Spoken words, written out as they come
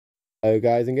Hello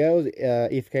guys and girls,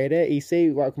 EFK here,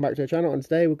 EC, welcome back to our channel, and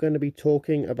today we're going to be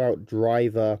talking about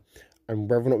Driver and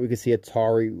whether or not we can see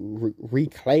Atari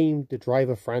reclaim the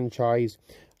Driver franchise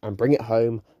and bring it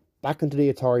home back into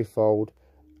the Atari fold,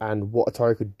 and what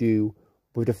Atari could do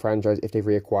with the franchise if they've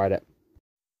reacquired it.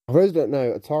 For those who don't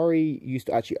know, Atari used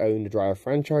to actually own the Driver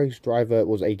franchise. Driver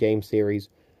was a game series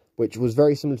which was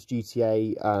very similar to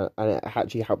GTA, and it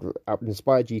actually helped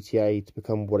inspire GTA to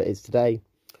become what it is today.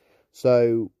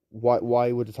 So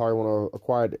why would Atari want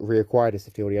to reacquire this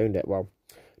if they already owned it? Well,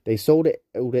 they sold it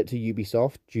to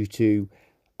Ubisoft due to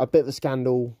a bit of a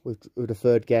scandal with the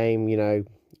third game,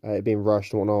 it being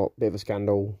rushed and whatnot. Bit of a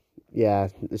scandal. Yeah,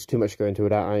 there's too much to go into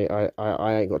that.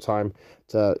 I ain't got time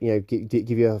to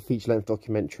give you a feature-length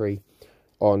documentary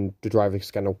on the Driver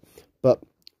scandal. But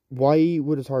why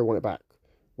would Atari want it back?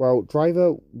 Well,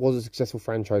 Driver was a successful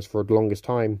franchise for the longest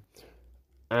time.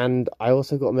 And I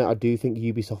also got to admit, I do think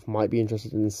Ubisoft might be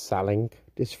interested in selling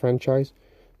this franchise.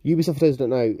 Ubisoft, for those who don't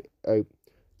know,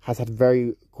 has had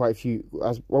they've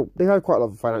had quite a lot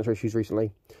of financial issues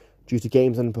recently due to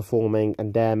games underperforming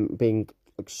and them being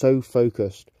so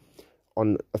focused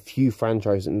on a few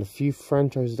franchises. And the few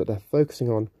franchises that they're focusing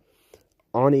on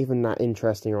aren't even that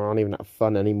interesting or aren't even that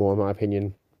fun anymore, in my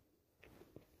opinion.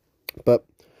 But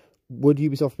would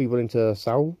Ubisoft be willing to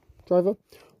sell Driver?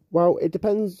 Well, it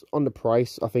depends on the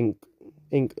price. I think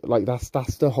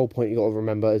that's the whole point you got to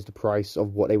remember, is the price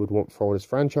of what they would want for this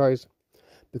franchise.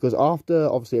 Because after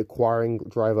obviously acquiring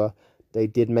Driver, they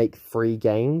did make 3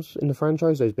 games in the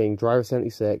franchise, those being Driver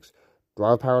 76,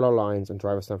 Driver Parallel Lines, and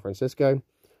Driver San Francisco.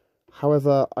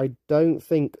 However, I don't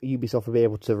think Ubisoft will be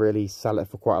able to really sell it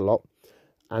for quite a lot.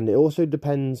 And it also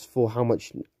depends for how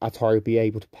much Atari will be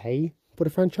able to pay for the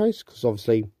franchise. Because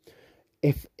obviously,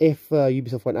 if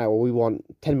Ubisoft went out, well, we want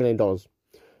 $10 million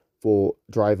for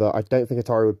Driver, I don't think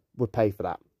Atari would pay for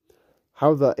that.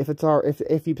 However, if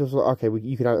Ubisoft was like, okay,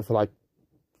 you can have it for like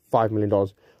 $5 million,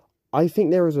 I think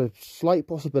there is a slight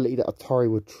possibility that Atari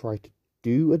would try to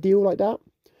do a deal like that,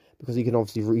 because you can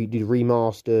obviously do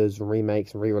remasters and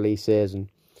remakes and re-releases, and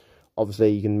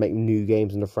obviously you can make new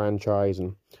games in the franchise,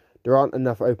 and there aren't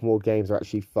enough open world games that are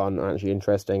actually fun and actually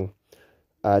interesting.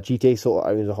 GTA sort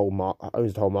of owns the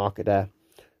whole market there.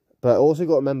 But also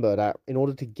got to remember that in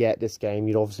order to get this game,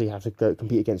 you'd obviously have to go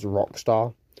compete against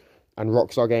Rockstar. And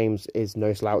Rockstar Games is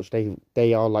no slouch.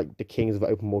 They are like the kings of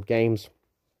open world games.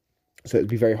 So it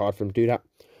would be very hard for them to do that.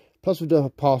 Plus, with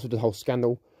the whole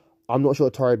scandal, I'm not sure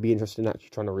Atari would be interested in actually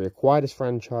trying to reacquire this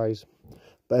franchise.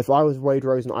 But if I was Wade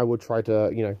Rosen, I would try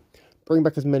to, bring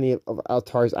back as many of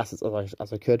Atari's assets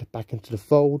as I could back into the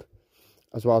fold,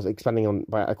 as well as expanding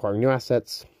by acquiring new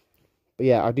assets. But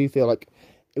yeah, I do feel like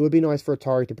it would be nice for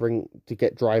Atari to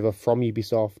get Driver from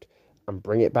Ubisoft and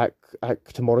bring it back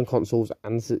to modern consoles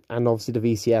and obviously the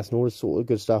VCS and all this sort of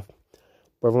good stuff.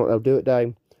 Whether or not they'll do it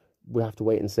though, we'll have to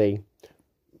wait and see.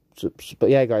 But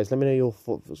yeah, guys, let me know your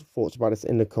thoughts about this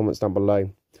in the comments down below.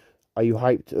 Are you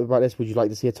hyped about this? Would you like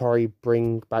to see Atari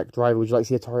bring back Driver? Would you like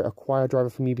to see Atari acquire Driver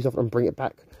from Ubisoft and bring it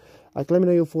back? Let me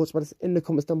know your thoughts about this in the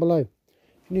comments down below.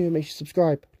 New, make sure you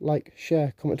subscribe, like,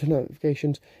 share, comment, turn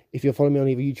notifications. If you're following me on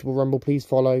either YouTube or Rumble, please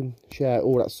follow, share,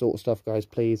 all that sort of stuff, guys,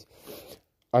 please.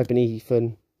 I've been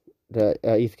Ethan, the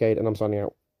EFK, and I'm signing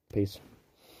out. Peace.